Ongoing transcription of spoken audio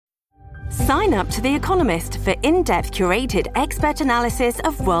Sign up to The Economist for in-depth curated expert analysis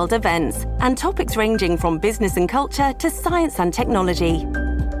of world events and topics ranging from business and culture to science and technology.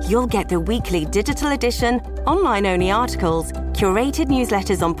 You'll get the weekly digital edition, online-only articles, curated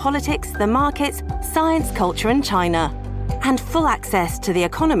newsletters on politics, the markets, science, culture and China, and full access to The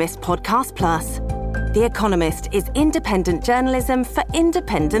Economist Podcast Plus. The Economist is independent journalism for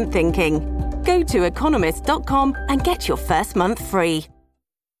independent thinking. Go to economist.com and get your first month free.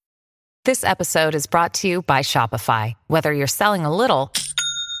 This episode is brought to you by Shopify. Whether you're selling a little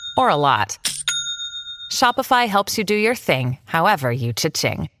or a lot, Shopify helps you do your thing, however you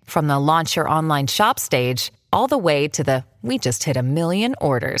cha-ching. From the launch your online shop stage, all the way to the we just hit 1 million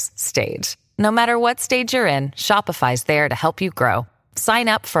orders stage. No matter what stage you're in, Shopify's there to help you grow. Sign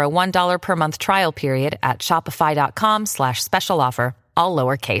up for a $1 per month trial period at shopify.com/special offer, all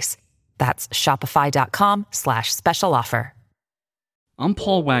lowercase. That's shopify.com/special offer. I'm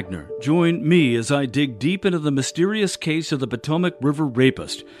Paul Wagner. Join me as I dig deep into the mysterious case of the Potomac River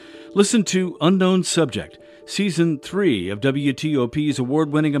rapist. Listen to Unknown Subject, Season 3 of WTOP's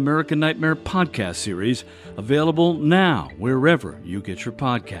award-winning American Nightmare podcast series, available now wherever you get your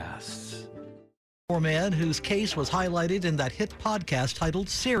podcasts. For man whose case was highlighted in that hit podcast titled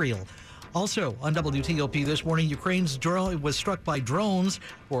Serial. Also on WTOP this morning, Ukraine's drone was struck by drones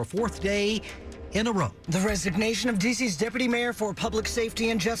for a fourth day in a row. The resignation of D.C.'s deputy mayor for public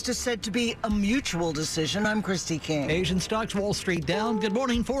safety and justice said to be a mutual decision. I'm Christy King. Asian stocks, Wall Street down. Good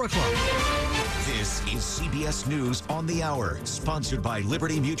morning, 4 o'clock. This is CBS News on the Hour, sponsored by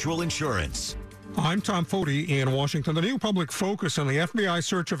Liberty Mutual Insurance. I'm Tom Foti in Washington. The new public focus on the FBI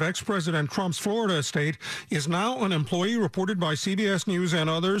search of ex-President Trump's Florida estate is now an employee reported by CBS News and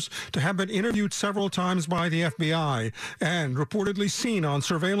others to have been interviewed several times by the FBI and reportedly seen on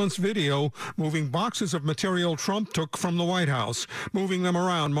surveillance video moving boxes of material Trump took from the White House, moving them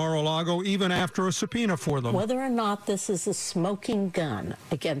around Mar-a-Lago even after a subpoena for them. Whether or not this is a smoking gun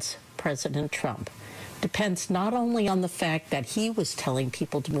against President Trump depends not only on the fact that he was telling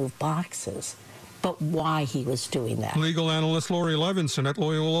people to move boxes, but why he was doing that. Legal analyst Lori Levinson at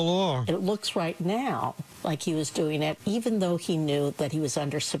Loyola Law. It looks right now like he was doing it even though he knew that he was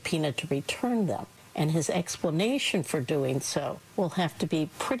under subpoena to return them. And his explanation for doing so will have to be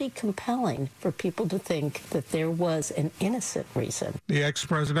pretty compelling for people to think that there was an innocent reason. The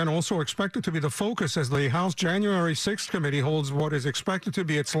ex-president also expected to be the focus as the House January 6th committee holds what is expected to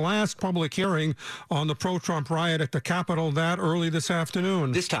be its last public hearing on the pro-Trump riot at the Capitol that early this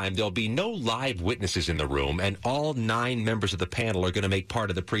afternoon. This time, there'll be no live witnesses in the room, and all 9 members of the panel are going to make part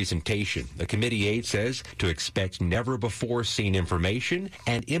of the presentation. The committee aide says to expect never-before-seen information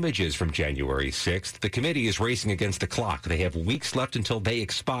and images from January 6th. The committee is racing against the clock. They have weeks left until they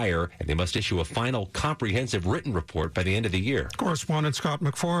expire, and they must issue a final comprehensive written report by the end of the year. Correspondent Scott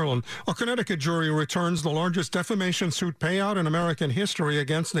McFarland. A Connecticut jury returns the largest defamation suit payout in American history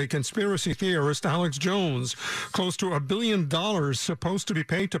against the conspiracy theorist Alex Jones. Close to $1 billion supposed to be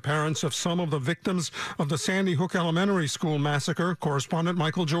paid to parents of some of the victims of the Sandy Hook Elementary School massacre. Correspondent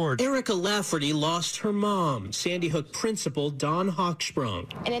Michael George. Erica Lafferty lost her mom, Sandy Hook principal Don Hochsprung.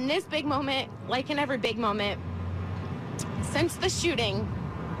 And in this big moment, like in every big moment, since the shooting,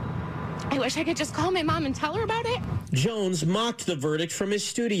 I wish I could just call my mom and tell her about it. Jones mocked the verdict from his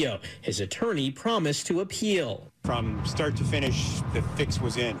studio. His attorney promised to appeal. From start to finish, the fix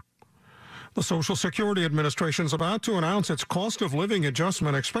was in. The Social Security Administration is about to announce its cost of living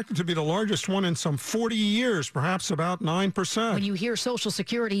adjustment, expected to be the largest one in some 40 years, perhaps about 9%. When you hear Social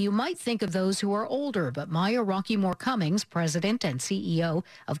Security, you might think of those who are older, but Maya Rockeymoore Cummings, president and CEO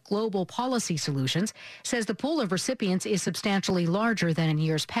of Global Policy Solutions, says the pool of recipients is substantially larger than in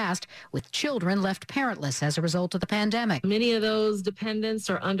years past, with children left parentless as a result of the pandemic. Many of those dependents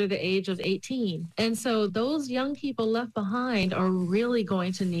are under the age of 18. And so those young people left behind are really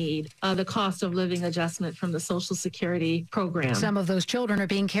going to need the cost of living adjustment from the Social Security program. Some of those children are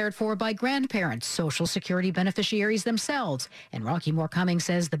being cared for by grandparents, Social Security beneficiaries themselves. And Rockeymoore Cummings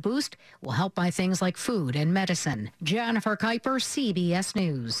says the boost will help buy things like food and medicine. Jennifer Kuiper, CBS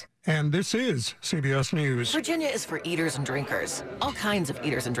News. And this is CBS News. Virginia is for eaters and drinkers, all kinds of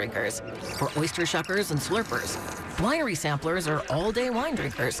eaters and drinkers. For oyster shuckers and slurpers. Winery samplers are all-day wine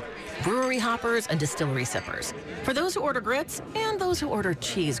drinkers. Brewery hoppers and distillery sippers. For those who order grits and those who order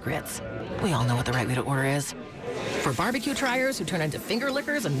cheese grits. We all know what the right way to order is. For barbecue triers who turn into finger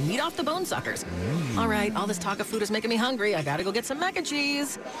lickers and meat off the bone suckers. All right, all this talk of food is making me hungry. I gotta go get some mac and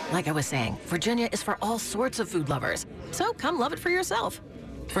cheese. Like I was saying, Virginia is for all sorts of food lovers. So come love it for yourself.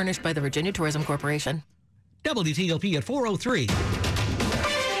 Furnished by the Virginia Tourism Corporation. WTOP at 4:03.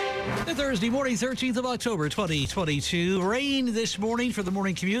 The Thursday morning, 13th of October, 2022. Rain this morning for the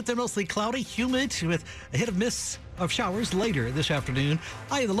morning commute. They're mostly cloudy, humid, with a hit of mists of showers later this afternoon.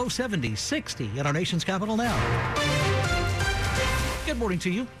 High in the low 70s, 60 in our nation's capital now. Good morning to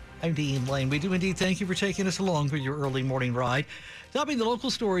you. I'm Dean Lane. We do indeed thank you for taking us along for your early morning ride. Topping the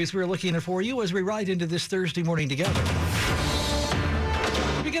local stories we're looking at for you as we ride into this Thursday morning together.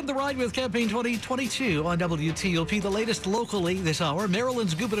 We begin the ride with Campaign 2022 on WTOP. The latest locally this hour.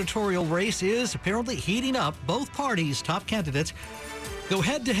 Maryland's gubernatorial race is apparently heating up. Both parties' top candidates go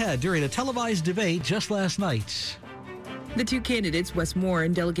head-to-head during a televised debate just last night. The two candidates, Wes Moore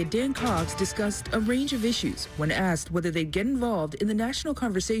and Delegate Dan Cox, discussed a range of issues when asked whether they'd get involved in the national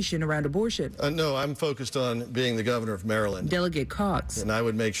conversation around abortion. No, I'm focused on being the governor of Maryland. Delegate Cox. And I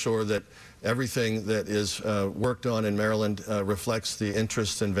would make sure that everything that is worked on in Maryland reflects the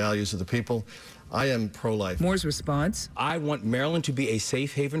interests and values of the people. I am pro-life. Moore's response: I want Maryland to be a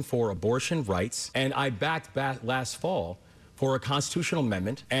safe haven for abortion rights, and I backed back last fall for a constitutional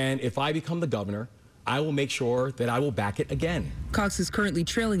amendment, and if I become the governor, I will make sure that I will back it again. Cox is currently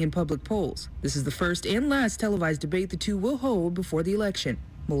trailing in public polls. This is the first and last televised debate the two will hold before the election.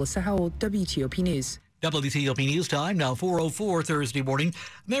 Melissa Howell, WTOP News. WTOP News Time, now 4:04 Thursday morning.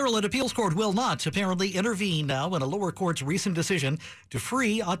 Maryland Appeals Court will not apparently intervene now in a lower court's recent decision to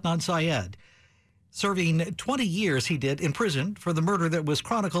free Adnan Syed. Serving 20 years he did in prison for the murder that was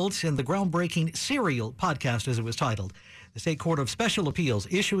chronicled in the groundbreaking Serial podcast, as it was titled. The State Court of Special Appeals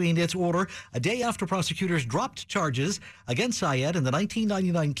issuing its order a day after prosecutors dropped charges against Syed in the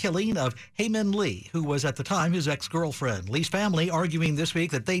 1999 killing of Hae-Min Lee, who was at the time his ex-girlfriend. Lee's family arguing this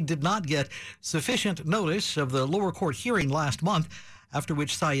week that they did not get sufficient notice of the lower court hearing last month, after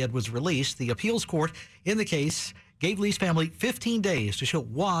which Syed was released. The appeals court in the case gave Lee's family 15 days to show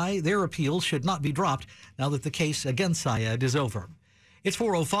why their appeals should not be dropped now that the case against Syed is over. It's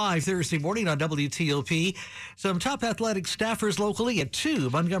 4:05 Thursday morning on WTOP. Some top athletic staffers locally at two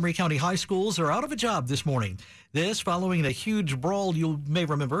Montgomery County high schools are out of a job this morning. This following a huge brawl, you may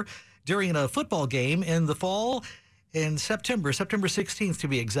remember, during a football game in the fall in September 16th to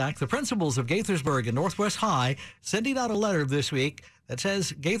be exact. The principals of Gaithersburg and Northwest High sending out a letter this week that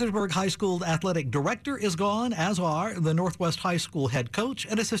says Gaithersburg High School athletic director is gone, as are the Northwest High School head coach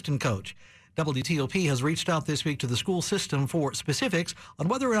and assistant coach. WTOP has reached out this week to the school system for specifics on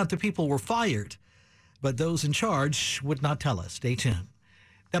whether or not the people were fired, but those in charge would not tell us. Stay tuned.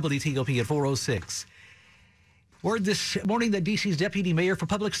 WTOP at 4:06. Word this morning that D.C.'s Deputy Mayor for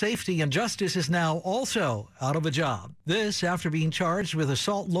Public Safety and Justice is now also out of a job. This after being charged with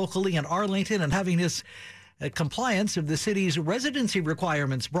assault locally in Arlington and having his compliance of the city's residency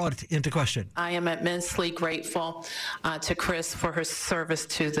requirements brought into question. I am immensely grateful to Chris for her service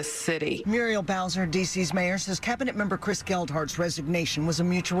to the city. Muriel Bowser, D.C.'s mayor, says Cabinet member Chris Geldhardt's resignation was a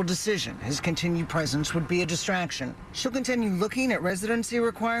mutual decision. His continued presence would be a distraction. She'll continue looking at residency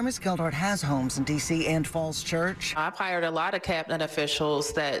requirements. Geldhardt has homes in D.C. and Falls Church. I've hired a lot of cabinet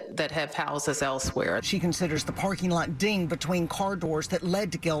officials that have houses elsewhere. She considers the parking lot ding between car doors that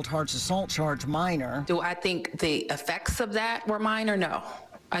led to Geldhardt's assault charge minor. Do I think the effects of that were minor? No.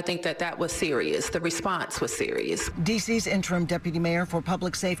 I think that was serious. The response was serious. D.C.'s interim deputy mayor for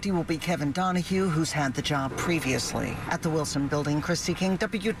public safety will be Kevin Donahue, who's had the job previously. At the Wilson Building, Christy King,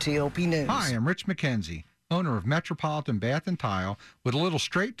 WTOP News. Hi, I'm Rich McKenzie, owner of Metropolitan Bath and Tile, with a little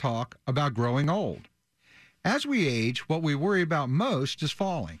straight talk about growing old. As we age, what we worry about most is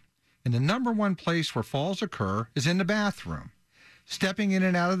falling. And the number one place where falls occur is in the bathroom. Stepping in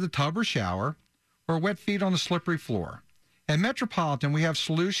and out of the tub or shower, or wet feet on the slippery floor. At Metropolitan, we have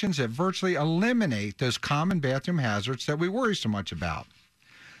solutions that virtually eliminate those common bathroom hazards that we worry so much about.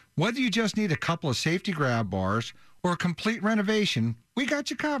 Whether you just need a couple of safety grab bars or a complete renovation, we got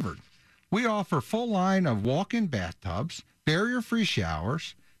you covered. We offer a full line of walk-in bathtubs, barrier-free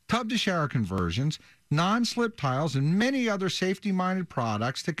showers, tub-to-shower conversions, non-slip tiles, and many other safety-minded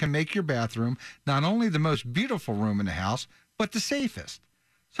products that can make your bathroom not only the most beautiful room in the house, but the safest.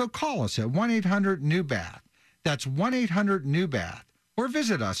 So call us at 1-800-NEW-BATH. That's 1-800-NEW-BATH. Or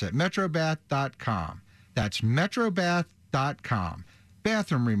visit us at metrobath.com. That's metrobath.com.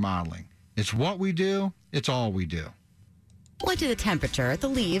 Bathroom remodeling. It's what we do. It's all we do. What do the temperature, the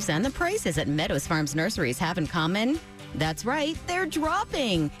leaves, and the prices at Meadows Farms Nurseries have in common? That's right, they're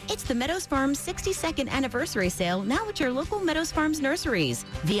dropping. It's the Meadows Farms 62nd anniversary sale now at your local Meadows Farms Nurseries.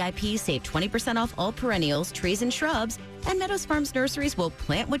 VIPs save 20% off all perennials, trees, and shrubs, and Meadows Farms Nurseries will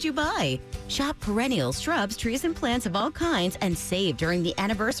plant what you buy. Shop perennials, shrubs, trees, and plants of all kinds and save during the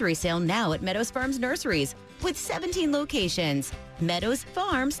anniversary sale now at Meadows Farms Nurseries with 17 locations.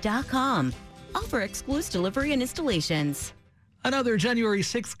 MeadowsFarms.com. Offer excludes delivery and installations. Another January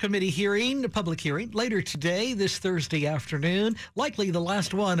 6th committee hearing, public hearing, later today, this Thursday afternoon. Likely the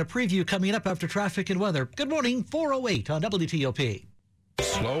last one, a preview coming up after traffic and weather. Good morning, 4:08 on WTOP.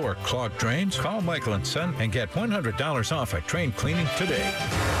 Slow or clogged drains? Call Michael & Son and get $100 off at drain cleaning today.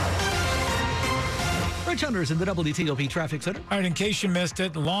 Rich Hunter's in the WTOP Traffic Center. All right, in case you missed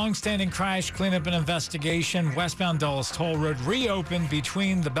it, long-standing crash cleanup and investigation. Westbound Dulles Toll Road reopened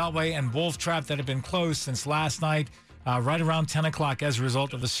between the Beltway and Wolf Trap that had been closed since last night. Right around 10 o'clock as a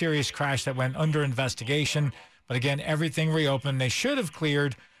result of a serious crash that went under investigation. But again, everything reopened. They should have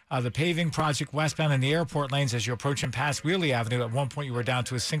cleared the paving project westbound in the airport lanes as you approach and pass Wheelie Avenue. At one point, you were down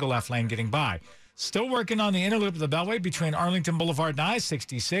to a single left lane getting by. Still working on the inner loop of the Beltway between Arlington Boulevard and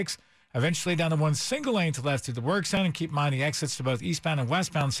I-66. Eventually down to one single lane to the left through the work zone. And keep in mind the exits to both eastbound and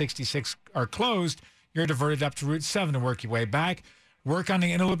westbound 66 are closed. You're diverted up to Route 7 to work your way back. Work on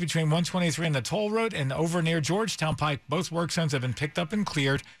the inner loop between 123 and the toll road and over near Georgetown Pike. Both work zones have been picked up and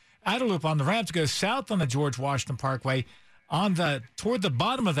cleared. Outer loop on the ramp to go south on the George Washington Parkway. Toward the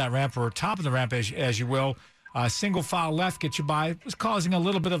bottom of that ramp or top of the ramp, as you will, single file left get you by. It was causing a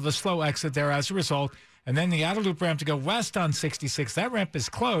little bit of a slow exit there as a result. And then the outer loop ramp to go west on 66. That ramp is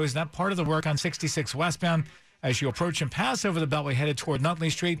closed. That part of the work on 66 westbound as you approach and pass over the Beltway headed toward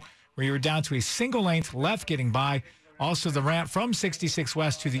Nutley Street, where you were down to a single length left getting by. Also, the ramp from 66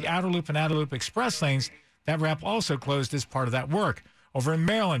 west to the outer loop and outer loop express lanes, that ramp also closed as part of that work. Over in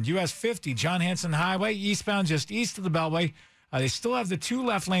Maryland, US 50, John Hanson Highway, eastbound just east of the Beltway. They still have the two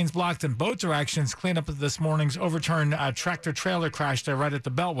left lanes blocked in both directions. Clean up of this morning's overturned tractor-trailer crash there right at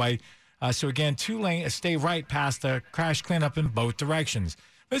the Beltway. So again, two lanes stay right past the crash cleanup in both directions.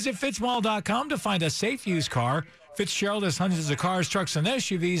 Visit fitzmall.com to find a safe used car. Fitzgerald has hundreds of cars, trucks, and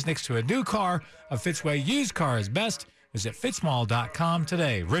SUVs next to a new car. A Fitzway used car is best. Visit fitzmall.com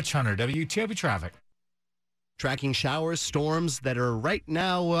today. Rich Hunter, WTOP Traffic. Tracking showers, storms that are right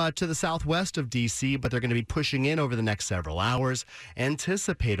now to the southwest of D.C., but they're going to be pushing in over the next several hours.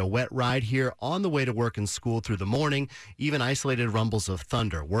 Anticipate a wet ride here on the way to work and school through the morning, even isolated rumbles of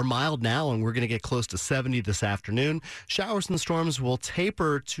thunder. We're mild now, and we're going to get close to 70 this afternoon. Showers and storms will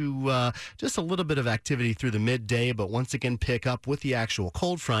taper to just a little bit of activity through the midday, but once again pick up with the actual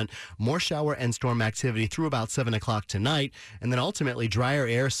cold front. More shower and storm activity through about 7 o'clock tonight, and then ultimately drier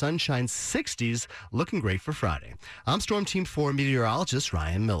air, sunshine 60s, looking great for Friday. I'm Storm Team 4 meteorologist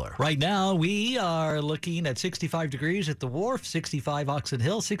Ryan Miller. Right now, we are looking at 65 degrees at the Wharf, 65 Oxon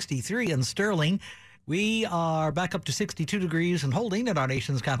Hill, 63 in Sterling. We are back up to 62 degrees and holding at our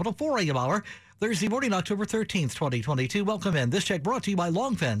nation's capital, 4 a.m. hour, Thursday morning, October 13th, 2022. Welcome in. This check brought to you by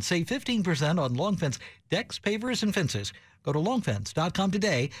Long Fence. Save 15% on Long Fence decks, pavers, and fences. Go to longfence.com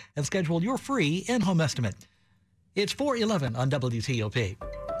today and schedule your free in-home estimate. It's 4:11 on WTOP.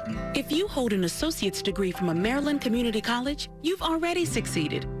 If you hold an associate's degree from a Maryland community college, you've already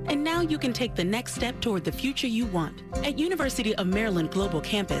succeeded. And now you can take the next step toward the future you want. At University of Maryland Global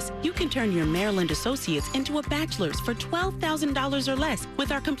Campus, you can turn your Maryland associates into a bachelor's for $12,000 or less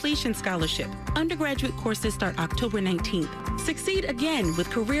with our completion scholarship. Undergraduate courses start October 19th. Succeed again with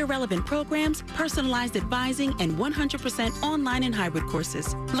career-relevant programs, personalized advising, and 100% online and hybrid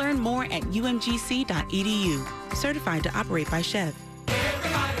courses. Learn more at umgc.edu. Certified to operate by Chev.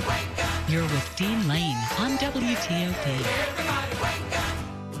 You're with Dean Lane on WTOP.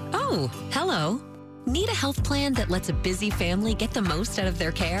 Oh, hello. Need a health plan that lets a busy family get the most out of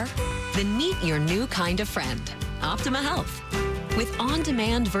their care? Then meet your new kind of friend, Optima Health. With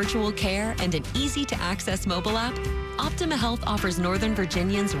on-demand virtual care and an easy-to-access mobile app, Optima Health offers Northern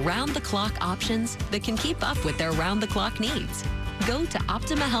Virginians round-the-clock options that can keep up with their round-the-clock needs. Go to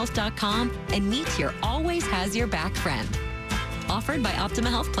OptimaHealth.com and meet your always-has-your-back friend. Offered by Optima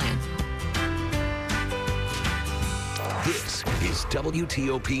Health Plan. This is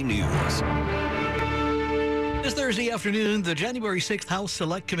WTOP News. This Thursday afternoon, the January 6th House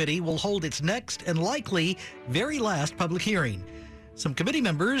Select Committee will hold its next and likely very last public hearing. Some committee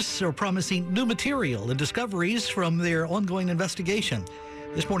members are promising new material and discoveries from their ongoing investigation.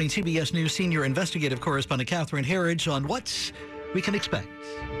 This morning, CBS News senior investigative correspondent Catherine Herridge on what we can expect.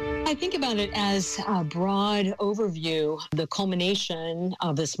 I think about it as a broad overview, the culmination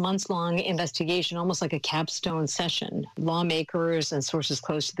of this months-long investigation, almost like a capstone session. Lawmakers and sources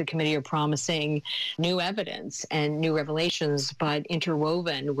close to the committee are promising new evidence and new revelations, but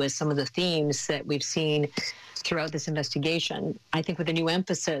interwoven with some of the themes that we've seen throughout this investigation. I think with a new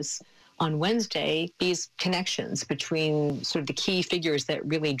emphasis on Wednesday, these connections between sort of the key figures that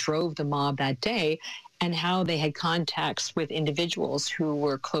really drove the mob that day and how they had contacts with individuals who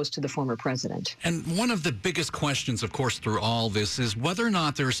were close to the former president. And one of the biggest questions, of course, through all this is whether or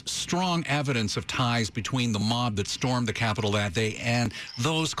not there's strong evidence of ties between the mob that stormed the Capitol that day and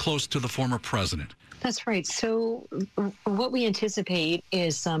those close to the former president. That's right. So what we anticipate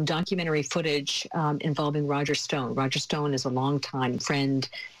is some documentary footage involving Roger Stone. Roger Stone is a longtime friend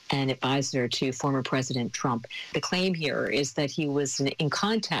and advisor to former President Trump. The claim here is that he was in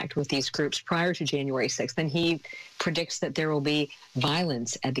contact with these groups prior to January 6th, and he predicts that there will be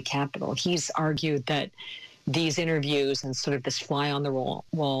violence at the Capitol. He's argued that these interviews and sort of this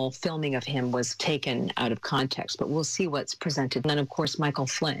fly-on-the-wall filming of him was taken out of context, but we'll see what's presented. And then, of course, Michael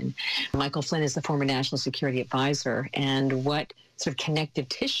Flynn. Michael Flynn is the former National Security Advisor, and what sort of connective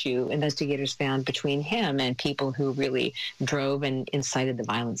tissue investigators found between him and people who really drove and incited the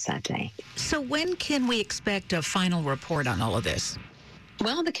violence that day. So when can we expect a final report on all of this?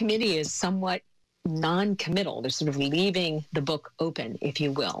 Well, the committee is somewhat non-committal. They're sort of leaving the book open, if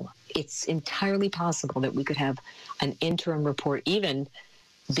you will. It's entirely possible that we could have an interim report even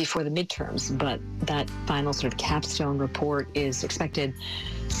before the midterms, but that final sort of capstone report is expected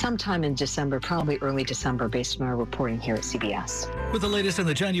sometime in December, probably early December, based on our reporting here at CBS. With the latest in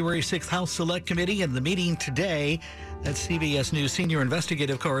the January 6th House Select Committee and the meeting today, that's CBS News senior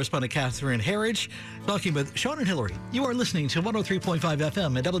investigative correspondent Catherine Herridge talking with Sean and Hillary. You are listening to 103.5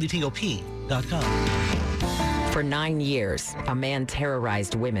 FM at WTOP.com. For 9 years, a man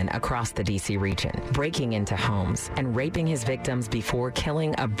terrorized women across the D.C. region, breaking into homes and raping his victims before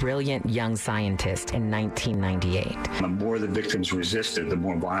killing a brilliant young scientist in 1998. The more the victims resisted, the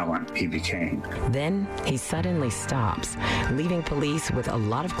more violent he became. Then he suddenly stops, leaving police with a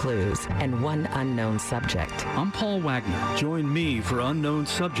lot of clues and one unknown subject. I'm Paul Wagner. Join me for Unknown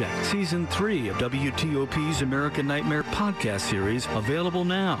Subject, Season 3 of WTOP's American Nightmare podcast series, available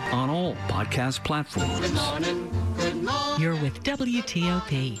now on all podcast platforms. Good morning. You're with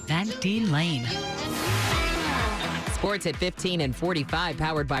WTOP and Dean Lane. Sports at 15 and 45,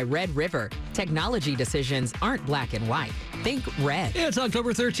 powered by Red River. Technology decisions aren't black and white. Think red. It's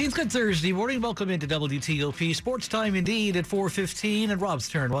October 13th. Good Thursday morning. Welcome into WTOP. Sports time indeed at 4:15. And Rob's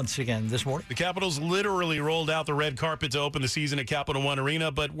turn once again this morning. The Capitals literally rolled out the red carpet to open the season at Capital One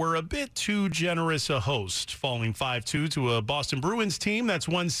Arena, but were a bit too generous a host, falling 5-2 to a Boston Bruins team that's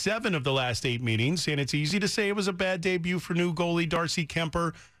won 7 of the last 8 meetings. And it's easy to say it was a bad debut for new goalie Darcy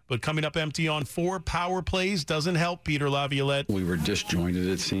Kemper. But coming up empty on 4 power plays doesn't help Peter Laviolette. We were disjointed,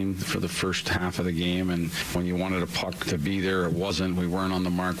 it seemed, for the first half of the game. And when you wanted a puck to be there, it wasn't. We weren't on the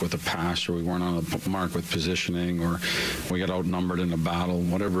mark with a pass, or we weren't on the mark with positioning, or we got outnumbered in a battle,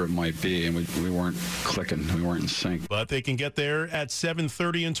 whatever it might be. And we weren't clicking. We weren't in sync. But they can get there at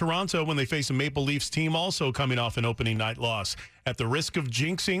 7:30 in Toronto when they face a Maple Leafs team also coming off an opening night loss. At the risk of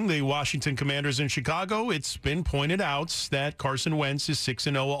jinxing the Washington Commanders in Chicago, it's been pointed out that Carson Wentz is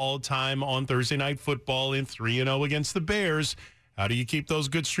 6-0 all-time on Thursday Night Football and 3-0 against the Bears. How do you keep those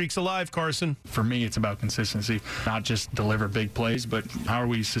good streaks alive, Carson? For me, it's about consistency, not just deliver big plays, but how are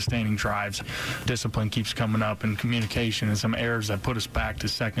we sustaining drives? Discipline keeps coming up, and communication and some errors that put us back to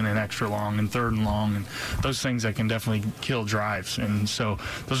second and extra long and third and long, and those things that can definitely kill drives. And so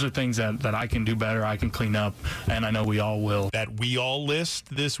those are things that I can do better, I can clean up, and I know we all will. That we all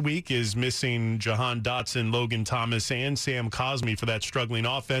list this week is missing Jahan Dotson, Logan Thomas, and Sam Cosmi for that struggling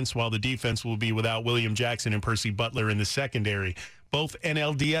offense, while the defense will be without William Jackson and Percy Butler in the secondary. Both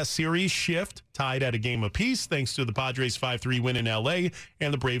NLDS series shift, tied at a game apiece, thanks to the Padres' 5-3 win in L.A.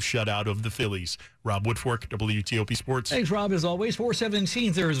 and the Braves shutout of the Phillies. Rob Woodfork, WTOP Sports. Thanks, Rob, as always.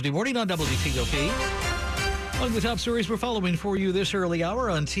 4:17 Thursday morning on WTOP. Among the top stories we're following for you this early hour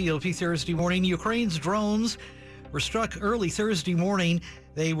on TOP Thursday morning, Ukraine's drones were struck early Thursday morning.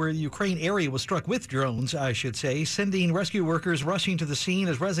 The Ukraine area was struck with drones, I should say, sending rescue workers rushing to the scene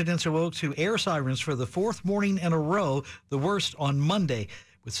as residents awoke to air sirens for the 4th morning in a row, the worst on Monday,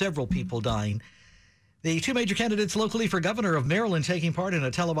 with several people dying. The 2 major candidates locally for governor of Maryland taking part in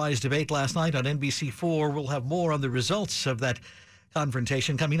a televised debate last night on NBC4. We'll have more on the results of that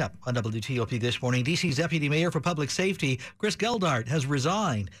confrontation coming up on WTOP this morning. D.C.'s Deputy Mayor for Public Safety, Chris Geldart, has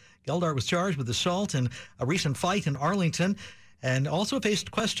resigned. Geldart was charged with assault in a recent fight in Arlington, and also faced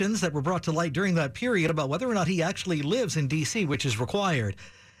questions that were brought to light during that period about whether or not he actually lives in D.C., which is required.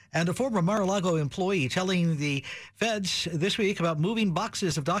 And a former Mar-a-Lago employee telling the feds this week about moving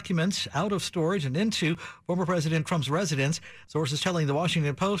boxes of documents out of storage and into former President Trump's residence. Sources telling the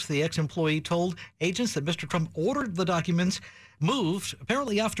Washington Post the ex-employee told agents that Mr. Trump ordered the documents moved,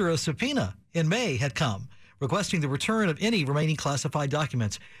 apparently after a subpoena in May had come. requesting the return of any remaining classified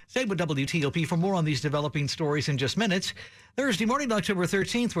documents. Stay with WTOP for more on these developing stories in just minutes. Thursday morning, October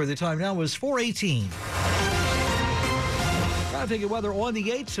 13th, where the time now is 4:18. Traffic and weather on the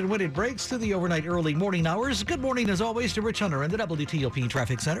 8s and when it breaks through the overnight early morning hours. Good morning, as always, to Rich Hunter in the WTOP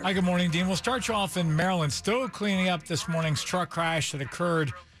Traffic Center. Hi, good morning, Dean. We'll start you off in Maryland. Still cleaning up this morning's truck crash that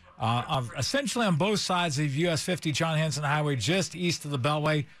occurred essentially on both sides of US 50 John Hanson Highway, just east of the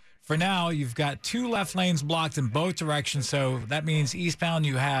Beltway. For now, you've got 2 left lanes blocked in both directions, so that means eastbound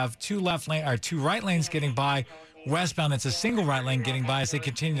you have 2 right lanes getting by. Westbound, it's a single right lane getting by as they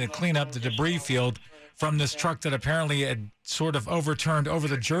continue to clean up the debris field from this truck that apparently had sort of overturned over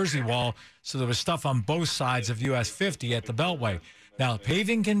the Jersey wall. So there was stuff on both sides of US 50 at the Beltway. Now,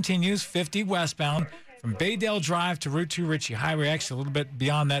 paving continues 50 westbound from Baydale Drive to Route 2 Ritchie Highway, actually a little bit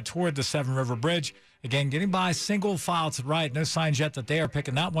beyond that toward the Seven River Bridge. Again, getting by single file to the right. No signs yet that they are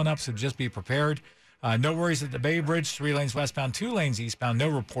picking that one up, so just be prepared. No worries at the Bay Bridge, 3 lanes westbound, 2 lanes eastbound, no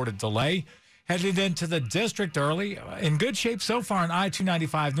reported delay. Headed into the district early. In good shape so far on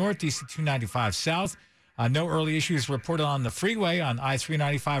I-295 North, DC-295 South. No early issues reported on the freeway on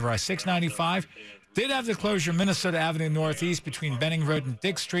I-395 or I-695. Did have the closure Minnesota Avenue Northeast between Benning Road and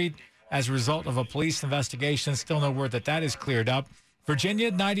Dick Street as a result of a police investigation. Still no word that is cleared up. Virginia,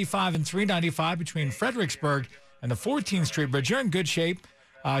 95 and 395 between Fredericksburg and the 14th Street Bridge. You're in good shape.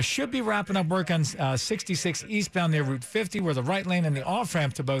 Should be wrapping up work on 66 eastbound near Route 50, where the right lane and the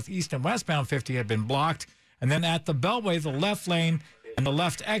off-ramp to both east and westbound 50 had been blocked. And then at the Beltway, the left lane and the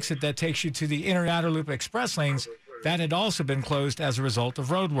left exit that takes you to the inner and outer loop express lanes, that had also been closed as a result of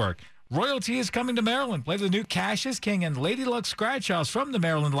road work. Royalty is coming to Maryland. Play the new Cash is King and Lady Luck Scratch House from the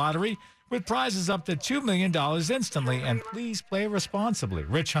Maryland Lottery with prizes up to $2 million instantly. And please play responsibly.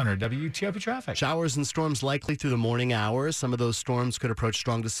 Rich Hunter, WTOP Traffic. Showers and storms likely through the morning hours. Some of those storms could approach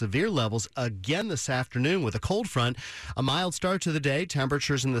strong to severe levels again this afternoon with a cold front. A mild start to the day.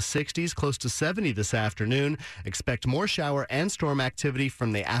 Temperatures in the 60s, close to 70 this afternoon. Expect more shower and storm activity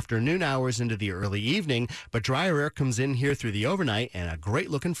from the afternoon hours into the early evening. But drier air comes in here through the overnight and a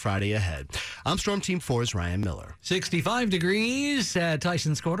great-looking Friday ahead. I'm Storm Team 4's Ryan Miller. 65 degrees at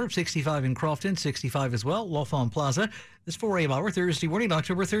Tyson's Corner, 65 in Crofton, 65 as well, Lawfont Plaza. This 4 a.m. hour, Thursday morning,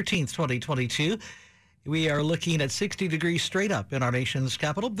 October 13th, 2022. We are looking at 60 degrees straight up in our nation's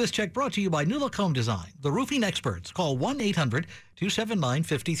capital. This check brought to you by New Look Home Design, the roofing experts. Call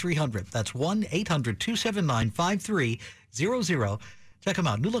 1-800-279-5300. That's 1-800-279-5300. Check them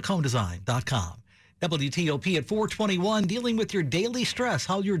out, newlookhomedesign.com. WTOP at 421, dealing with your daily stress,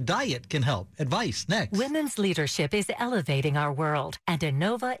 how your diet can help. Advice next. Women's leadership is elevating our world, and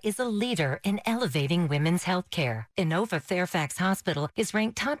Inova is a leader in elevating women's health care. Inova Fairfax Hospital is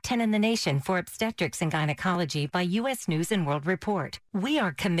ranked top 10 in the nation for obstetrics and gynecology by U.S. News & World Report. We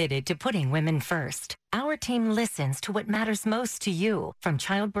are committed to putting women first. Our team listens to what matters most to you, from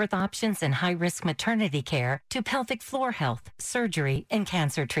childbirth options and high-risk maternity care to pelvic floor health, surgery, and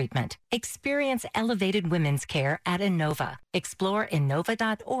cancer treatment. Experience elevated women's care at Inova. Explore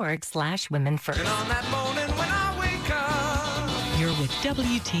Inova.org/womenfirst. You're with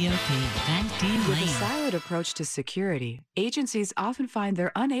WTOP, Van Dean With a Lane. siloed approach to security, agencies often find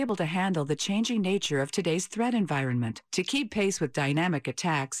they're unable to handle the changing nature of today's threat environment. To keep pace with dynamic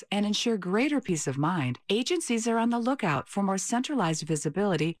attacks and ensure greater peace of mind, agencies are on the lookout for more centralized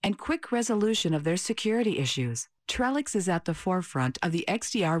visibility and quick resolution of their security issues. Trellix is at the forefront of the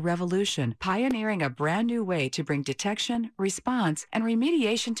XDR revolution, pioneering a brand new way to bring detection, response, and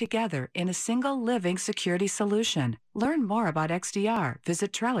remediation together in a single living security solution. Learn more about XDR.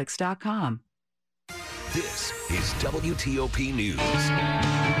 Visit Trellix.com. This is WTOP News.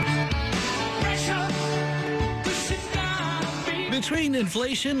 Between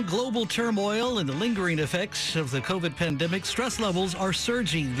inflation, global turmoil, and the lingering effects of the COVID pandemic, stress levels are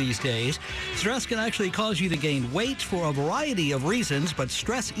surging these days. Stress can actually cause you to gain weight for a variety of reasons, but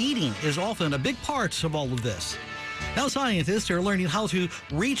stress eating is often a big part of all of this. Now scientists are learning how to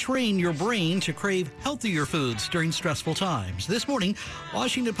retrain your brain to crave healthier foods during stressful times. This morning,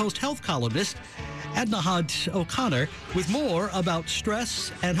 Washington Post health columnist Adna O'Connor with more about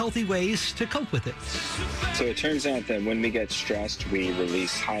stress and healthy ways to cope with it. So it turns out that when we get stressed, we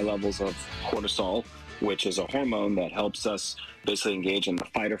release high levels of cortisol, which is a hormone that helps us basically engage in the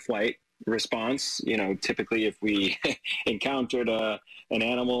fight or flight response. You know, typically if we encountered an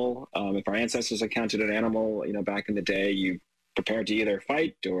animal, if our ancestors encountered an animal, you know, back in the day, you prepared to either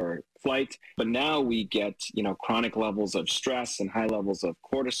fight or flight. But now we get, you know, chronic levels of stress and high levels of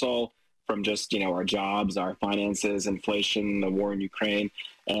cortisol from just, you know, our jobs, our finances, inflation, the war in Ukraine.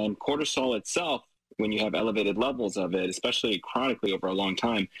 And cortisol itself, when you have elevated levels of it, especially chronically over a long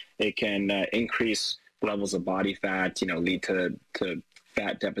time, it can increase levels of body fat, lead to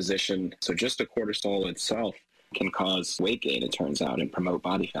fat deposition. So just the cortisol itself can cause weight gain, it turns out, and promote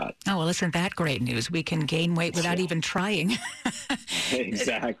body fat. Oh, well, isn't that great news? We can gain weight without even trying.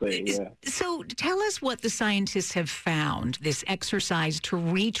 Exactly, yeah. So tell us what the scientists have found, this exercise to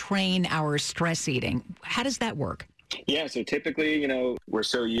retrain our stress eating. How does that work? Yeah, so typically, we're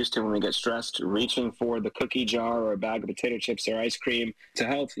so used to when we get stressed, reaching for the cookie jar or a bag of potato chips or ice cream to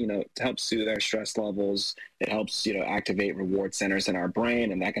help soothe our stress levels. It helps, activate reward centers in our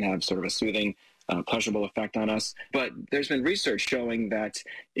brain, and that can have sort of a soothing, pleasurable effect on us. But there's been research showing that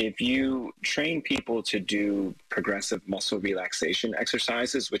if you train people to do progressive muscle relaxation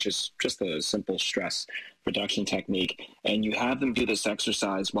exercises, which is just a simple stress reduction technique, and you have them do this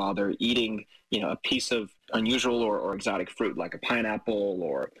exercise while they're eating, a piece of unusual or exotic fruit like a pineapple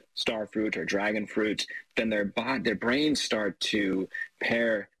or star fruit or dragon fruit, then their brains start to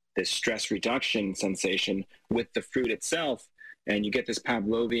pair this stress reduction sensation with the fruit itself. And you get this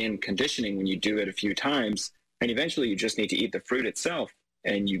Pavlovian conditioning when you do it a few times. And eventually you just need to eat the fruit itself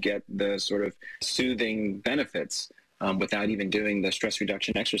and you get the sort of soothing benefits without even doing the stress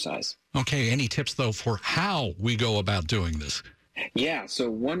reduction exercise. Okay, any tips, though, for how we go about doing this? Yeah,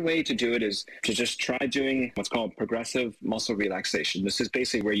 so one way to do it is to just try doing what's called progressive muscle relaxation. This is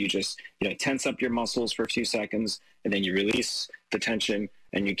basically where you just tense up your muscles for a few seconds, and then you release the tension,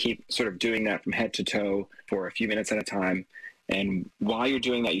 and you keep sort of doing that from head to toe for a few minutes at a time. And while you're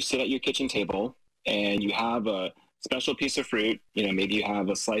doing that, you sit at your kitchen table, and you have a special piece of fruit. Maybe you have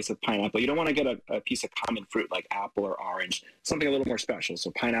a slice of pineapple. You don't want to get a piece of common fruit like apple or orange, something a little more special.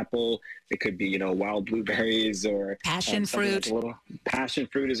 So pineapple, it could be, wild blueberries or passion fruit. Passion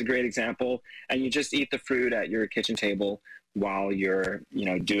fruit is a great example. And you just eat the fruit at your kitchen table while you're,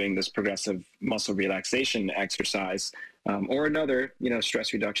 doing this progressive muscle relaxation exercise or another,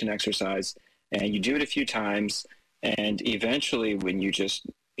 stress reduction exercise. And you do it a few times. And eventually when you just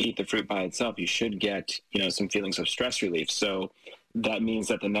eat the fruit by itself, you should get, some feelings of stress relief. So that means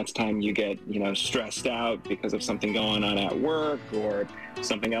that the next time you get, stressed out because of something going on at work or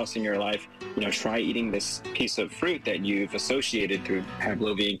something else in your life, try eating this piece of fruit that you've associated through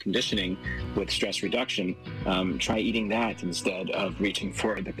Pavlovian conditioning with stress reduction. Try eating that instead of reaching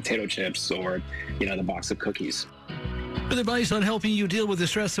for the potato chips or, the box of cookies. With advice on helping you deal with the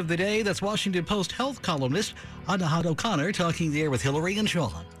stress of the day, that's Washington Post health columnist Anahat O'Connor talking there with Hillary and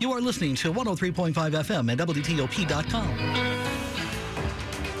Sean. You are listening to 103.5 FM and WTOP.com.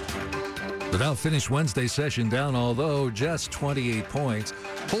 The Dow finished Wednesday session down, although just 28 points.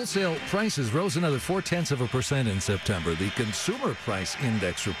 Wholesale prices rose another 0.4% in September. The Consumer Price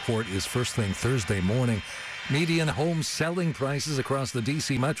Index report is first thing Thursday morning. Median home selling prices across the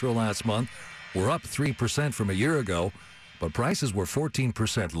D.C. metro last month were up 3% from a year ago, but prices were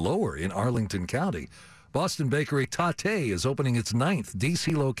 14% lower in Arlington County. Boston bakery Tate is opening its 9th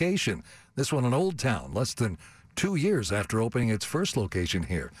D.C. location, this one in Old Town, less than 2 years after opening its first location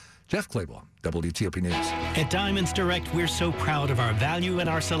here. Jeff Claiborne, WTOP News. At Diamonds Direct, we're so proud of our value and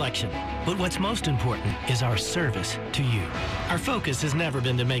our selection. But what's most important is our service to you. Our focus has never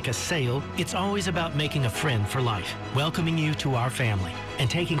been to make a sale. It's always about making a friend for life, welcoming you to our family, and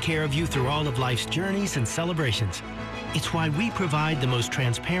taking care of you through all of life's journeys and celebrations. It's why we provide the most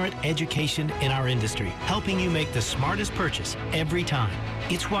transparent education in our industry, helping you make the smartest purchase every time.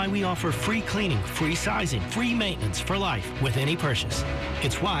 It's why we offer free cleaning, free sizing, free maintenance for life with any purchase.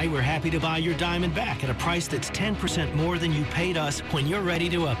 It's why we're happy to buy your diamond back at a price that's 10% more than you paid us when you're ready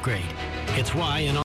to upgrade. It's why in